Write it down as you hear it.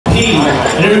Yehi.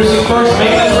 Introducing first,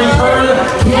 making his return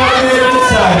to the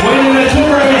inside. Weighing in at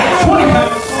 20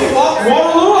 pounds,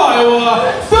 Waterloo,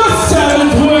 Iowa, the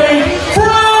Savageweight,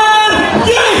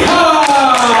 Yehi!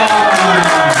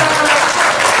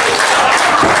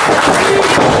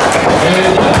 And the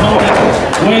opponent,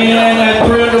 weighing in at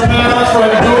 300 pounds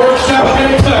from Georgetown,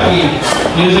 Kentucky.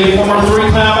 He is a former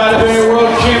three-time IWA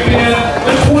World Champion,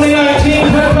 the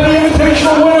 2019 Pennsylvania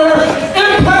Invitational winner,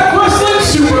 Impact Wrestling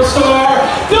Superstar,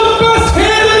 the best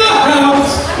hand in the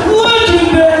house,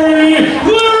 legendary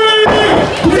Larry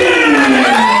Yehi!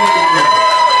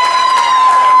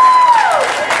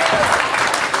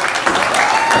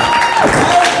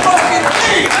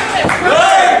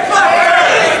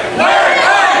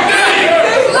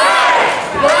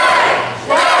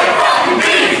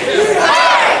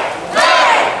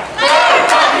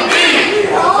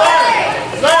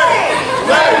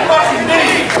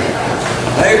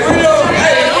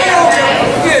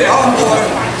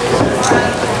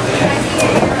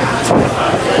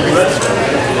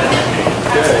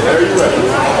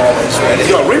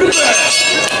 Yo, read it back.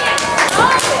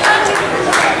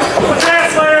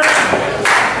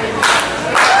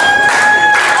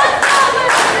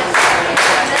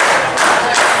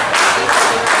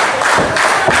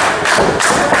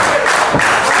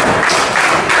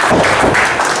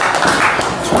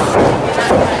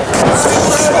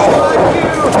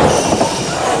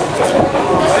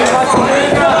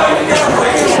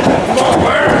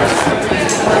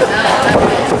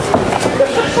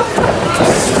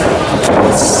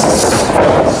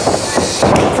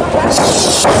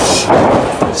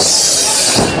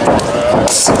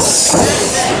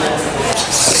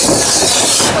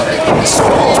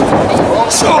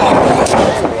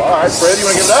 Alright, Fred, you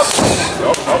want to give it up?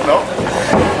 Nope, nope, nope.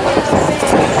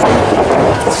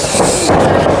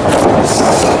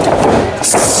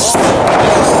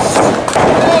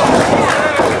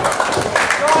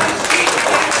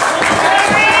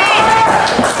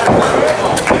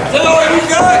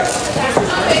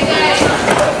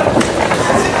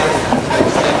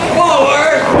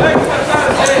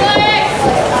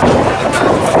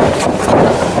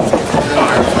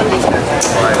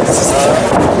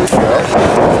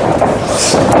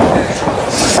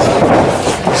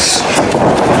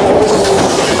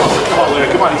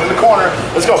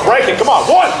 Let's go, break it, come on,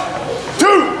 1,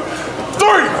 2,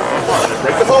 3,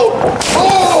 break the hold,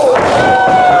 oh!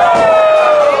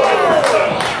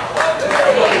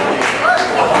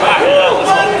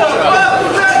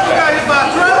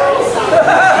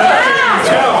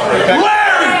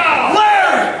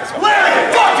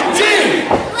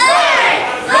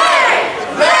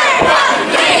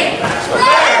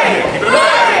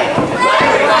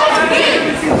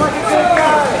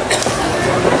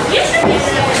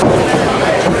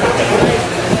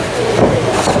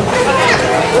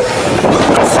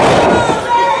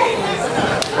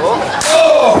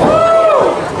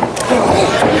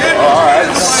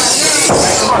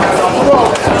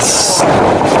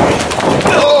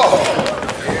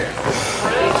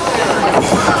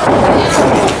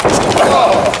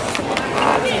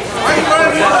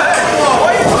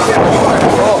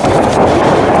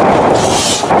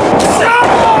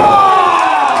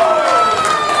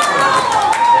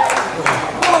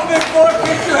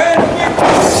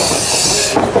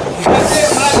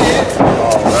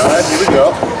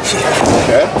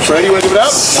 Freddy, you want to give it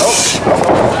up? Nope.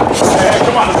 Hey,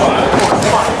 come on, come on.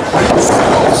 Come on.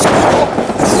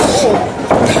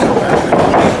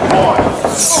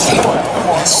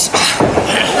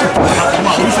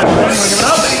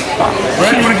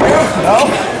 Fred, you want to give it up? No?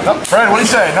 No. Fred, what do you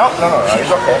say? No, no, no, no. He's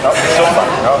okay. No, he's still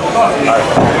fine. No. All right.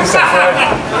 What do you say, Fred?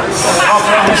 Oh,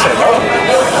 Fred, what do you say? No?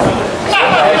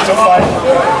 Alright, still fine.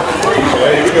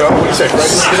 Okay, here we go. What do you say,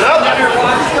 Fred? You want to give it up?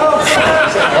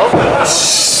 Nope.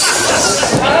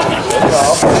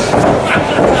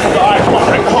 Alright, come on,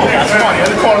 break the hole, guys. Come on, the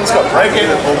other corner, let's go. Break it.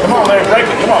 Come on, Larry, break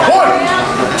it. Come on.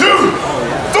 1, 2,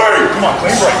 3. Come on,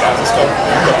 clean break, guys. Let's go.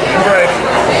 Clean break.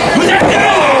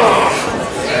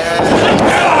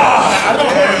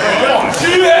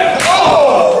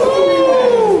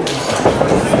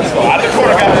 Let's go out of the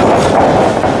corner, guys.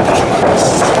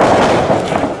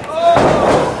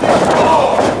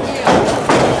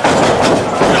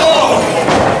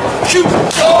 Shoot!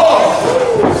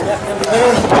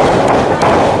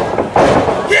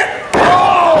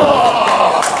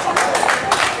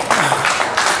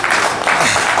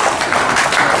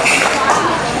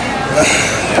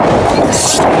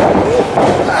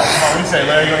 Say,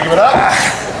 Larry, you want to give it up?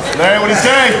 Larry, what do you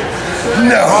say?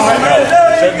 No. Come on, Larry,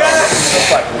 what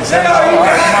do you say? Come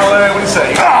on, Larry, what do you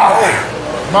say?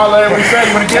 Come on, Larry, what do you say?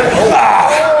 You want to give it?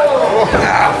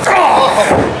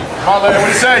 Come on, Larry, what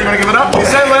do you say? You want to give it up? What do you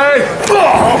say, Larry?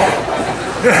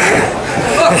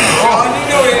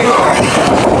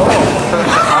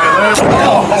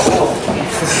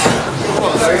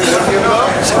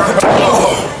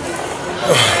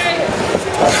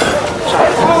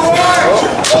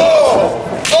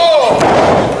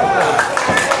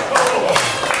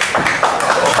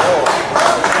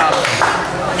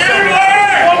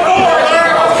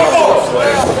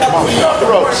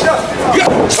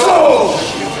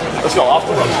 Let's go, off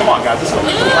the ropes. Come on, guys, let's go. Come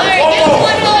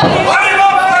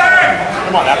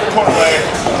on, out the corner, Larry.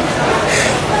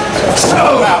 Come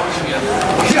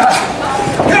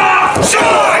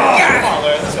on,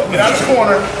 Larry, let's go. Get out of the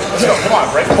corner. Let's go, come on,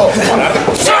 break the hole. Come on, out of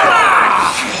the corner.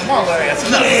 Come on, Larry, that's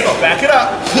enough. Let's go, back it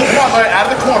up. Come on, Larry,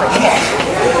 out of the corner. Come on.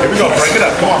 Here we go, break it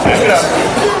up. Come on, back it up.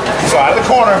 So out of the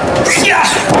corner.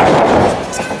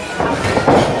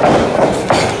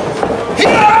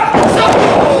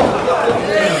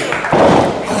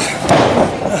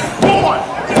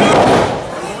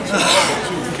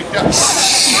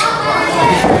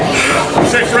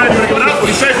 Say Fred, you want to give it up? What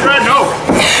do you say, Fred? No.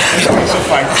 He's so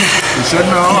fine. He said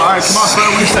no. All right, come on, Fred.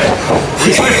 What do you say? What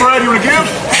do you say, Fred? You want to give?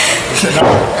 He said no.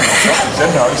 He said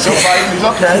no. He's so fighting. He's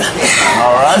okay.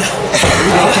 All right. Here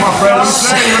we go. Come on, Fred. What do you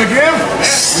say? You want to give? What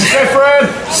do you say, Fred?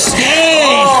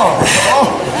 Stay.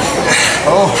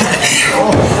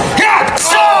 God!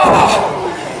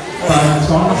 5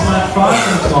 minutes long. It's not 5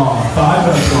 minutes long.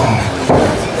 5 minutes long.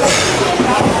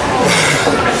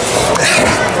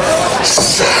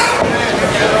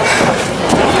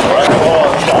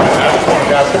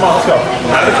 Come on, let's go.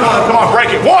 Out of the corner, come on, break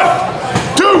it. 1,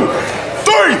 2,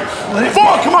 3,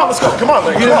 4. Come on, let's go. Come on,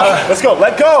 Larry. Come on. Let's go.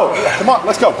 Let go. Come on,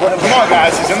 let's go. Come on,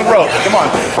 guys. He's in the rope. Come on.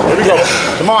 Here we go.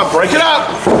 Come on, break it up.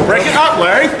 Break it up,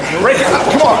 Larry. Break it up.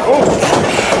 Come on. Oh.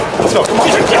 Let's go. Come on.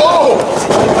 Oh.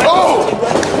 Oh.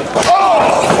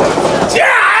 Oh.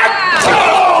 Yeah.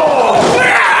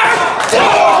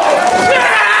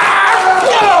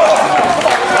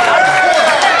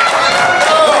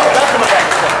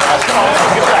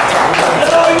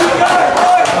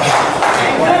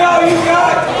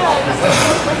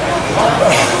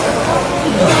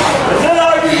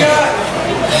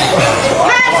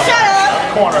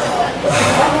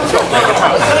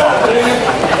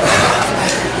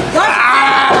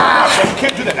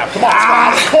 Can't do that now. Come on, let's go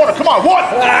out of the corner. Come on, 1,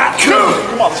 2.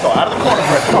 Come on, let's go out of the corner,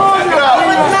 Fred. Come on, get out.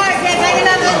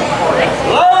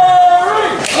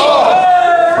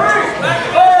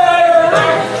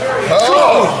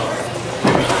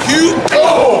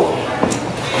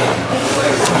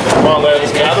 Come on, Larry,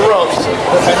 let's get out of the ropes.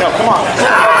 Hey, no, come on.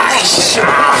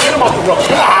 Get him off the ropes.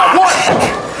 Come on,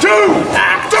 1, 2,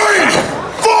 3,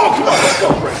 4. Come on, let's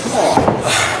go, Fred. Come on.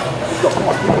 Let's go, come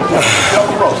on. Get off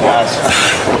the ropes, guys.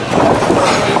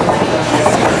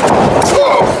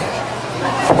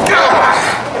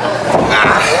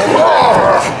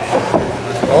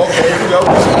 Okay, here we go.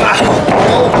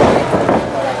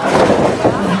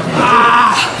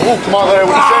 Oh, come on, Larry.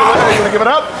 What do you say, Larry? You want to give it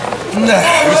up? No.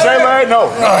 What do you say, Larry?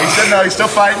 No. No, he said no. He's still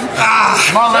fighting.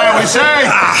 Come on, Larry. What do you say?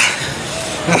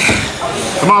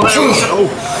 Come on, Larry. What do you say? Oh.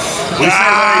 What do you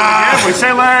say, Larry? What do you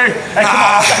say, Larry? Hey, come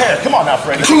on. Come on now,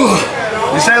 Freddie. What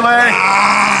do you say, Larry?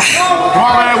 Come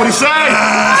on, Larry. What do you say?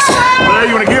 Larry,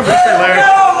 you want to give? What do you say, Larry?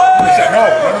 He said no.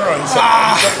 No. He said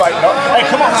he's still fighting. No. Hey,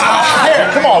 come on. Here.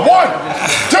 Come on. 1,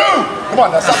 2. Come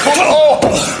on. Now stop pulling. Oh.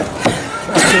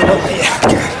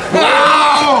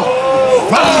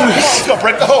 Come on, let's go,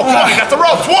 break the hole. Come on, you got the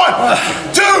ropes. 1,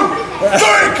 2,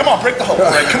 3. Come on, break the hole.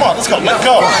 Right, come on, let's go, let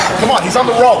go. Come on, he's on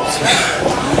the ropes.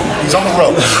 He's on the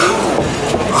ropes.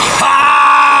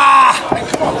 Hey,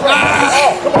 come on, break.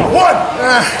 Oh, come on. 1,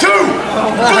 2,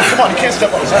 3. Come on, you can't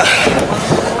step on his head.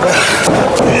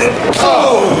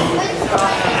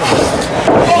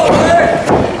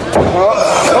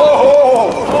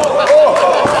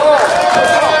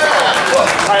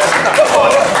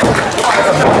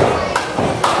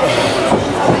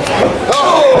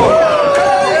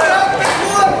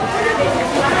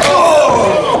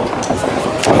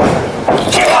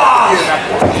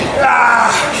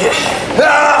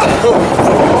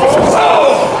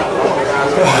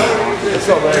 Let's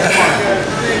go, Larry. Come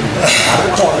on. Out of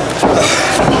the corner.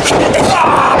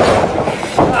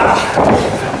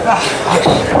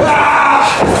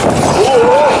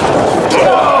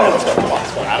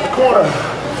 Out of the corner.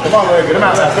 Come on, Larry. Get him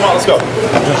out now. Come on, let's go.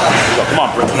 Come on,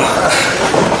 Britt.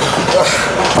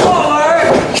 Come on, Larry.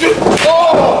 Oh!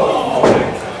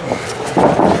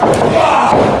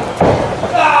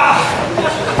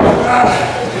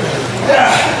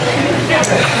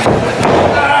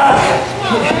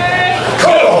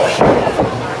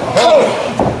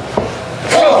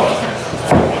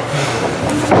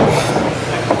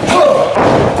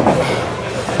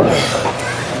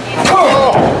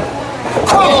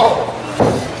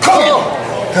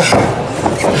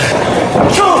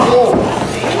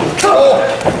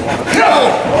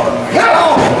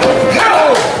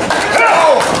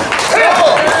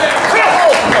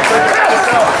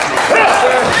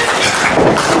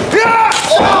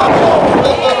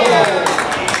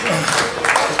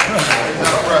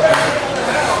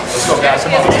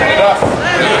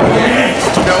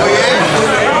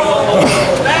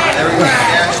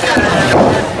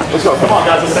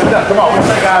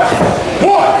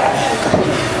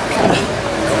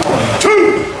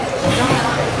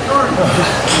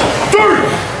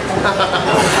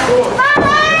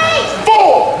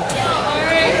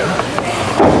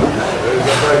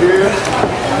 Right here.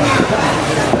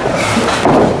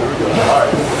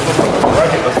 Alright. Right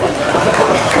here, let's go.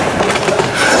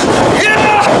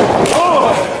 Yeah!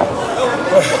 Oh.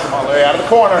 Come on, Larry, out of the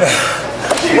corner.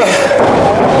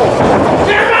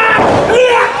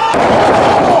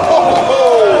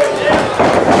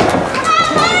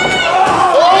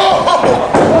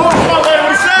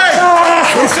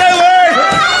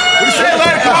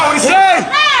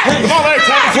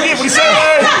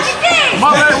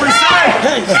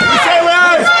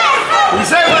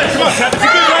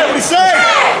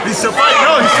 He's still fighting.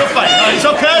 No, he's still fighting. No, he's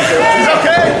okay. He's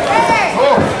okay.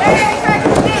 Oh.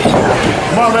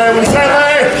 Come on, Larry. What do you say,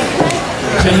 Larry?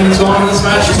 10 minutes on in this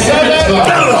match. 10 minutes on.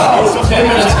 10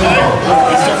 minutes on.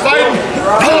 He's still fighting.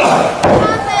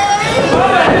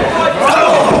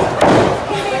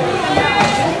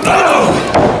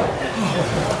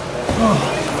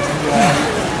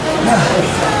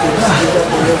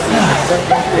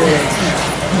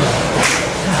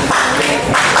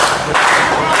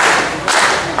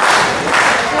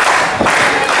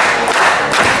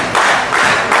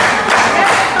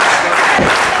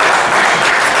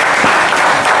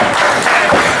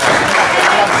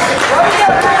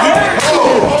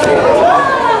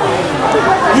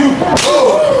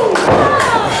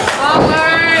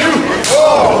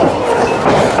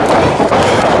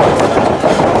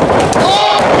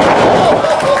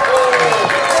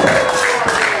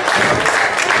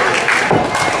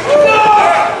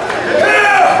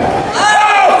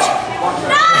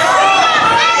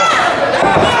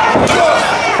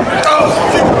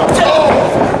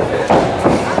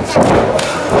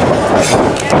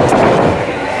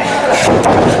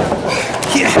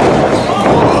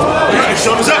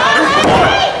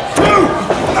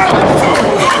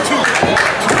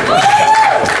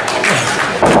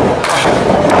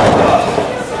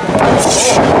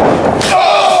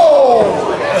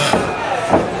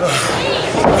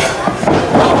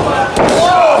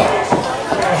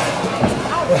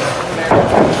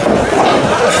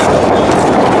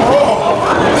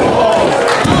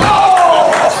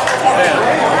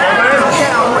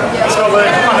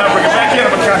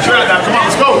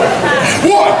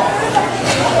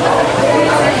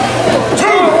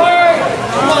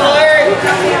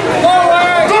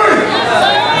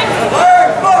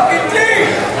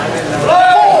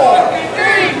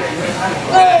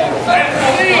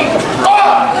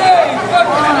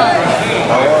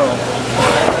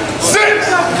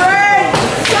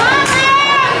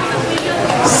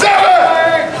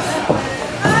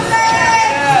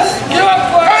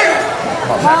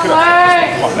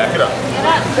 Back it up.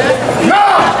 No!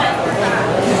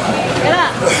 Get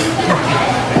up.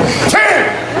 10!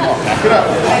 Back it up.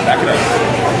 Back it up.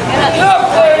 Get up.